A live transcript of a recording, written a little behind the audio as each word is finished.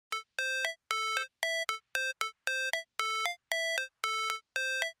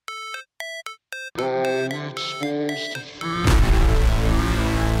Never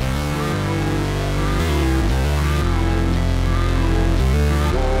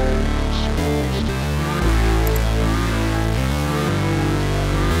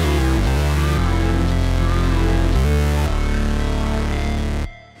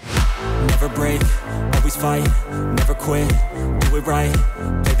break, always fight, never quit, do it right,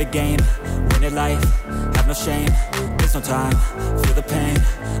 play the game, win it life, have no shame, there's no time, feel the pain,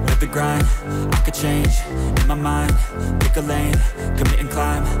 live the grind, I could change, in my mind, pick a lane, commit and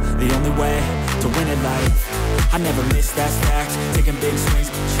climb, the only way to win it life, I never miss, that's fact, taking big swings,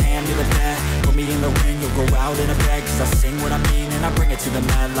 put your hand to the bat, put me in the ring, you'll go out in a bag, cause I sing what I mean and I bring it to the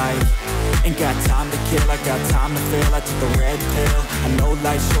mad light, ain't got time to kill, I got time to feel, I took the red pill, I know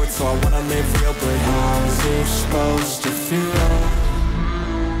life's short so I wanna live real, but how's it supposed to feel?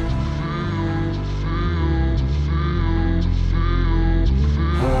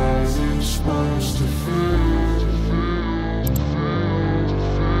 How's it supposed to feel?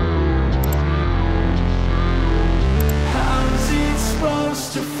 How's it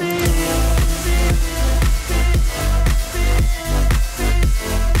supposed to feel?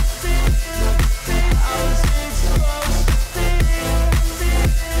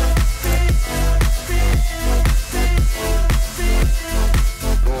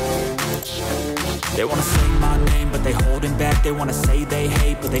 They wanna say my name, but they holding back. They wanna say they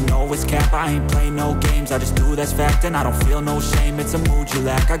hate, but they know it's cap. I ain't play no games, I just do that's fact. And I don't feel no shame, it's a mood you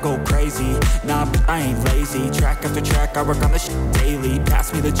lack. I go crazy, nah, but I ain't lazy. Track after track, I work on this shit daily.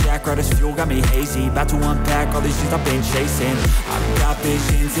 Pass me the jack, right as fuel, got me hazy. About to unpack all these things I've been chasing. I've got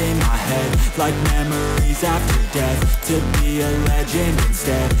visions in my head, like memories after death. To be a legend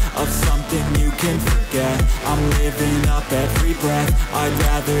instead of something you can forget. I'm living up every breath, I'd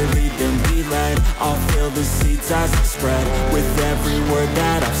rather lead than be led. I'll fill the seats as I spread with every word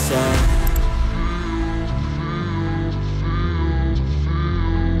that I've said.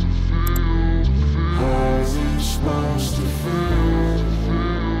 How's it supposed to feel?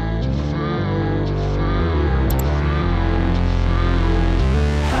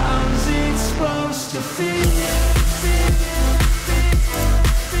 How's it supposed to feel?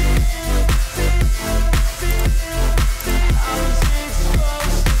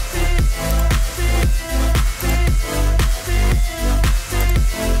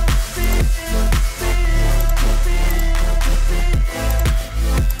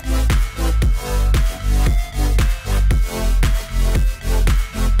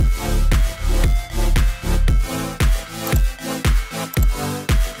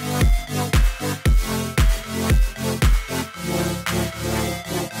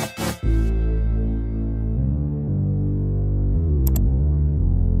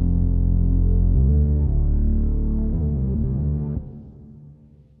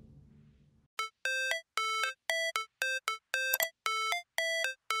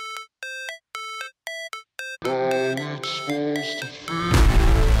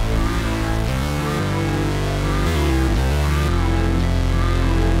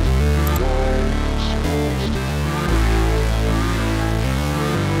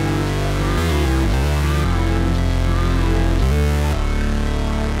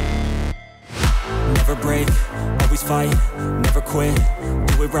 Never break, always fight, never quit,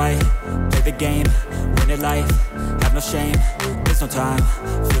 do it right, play the game, win it life, have no shame, there's no time,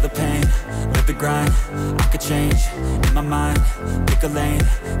 feel the pain, live the grind, I could change, in my mind, pick a lane,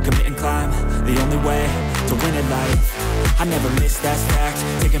 commit and climb, the only way to win it life, I never miss, that's fact,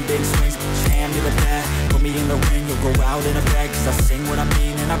 taking big swings, put your hand to the bat, put me in the ring, you'll go out in a bag, cause I sing what I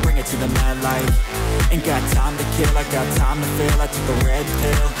mean and I bring it to the mad light, ain't got time to kill, I got time to feel, I took the red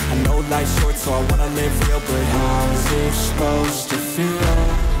pill, I know life's short so I wanna live real, but how's it supposed to feel?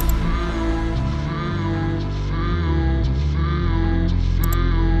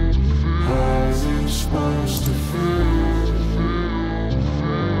 How's it supposed to feel?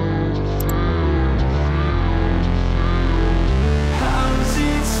 How's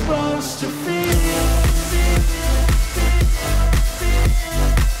it supposed to feel?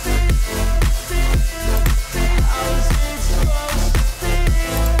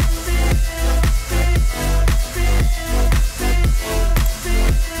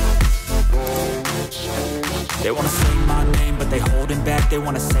 They wanna say my name, but they holding back. They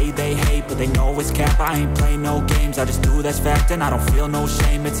wanna say they hate, but they know it's cap. I ain't play no games, I just do that's fact. And I don't feel no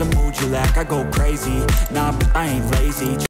shame, it's a mood you lack. I go crazy, nah, but I ain't lazy.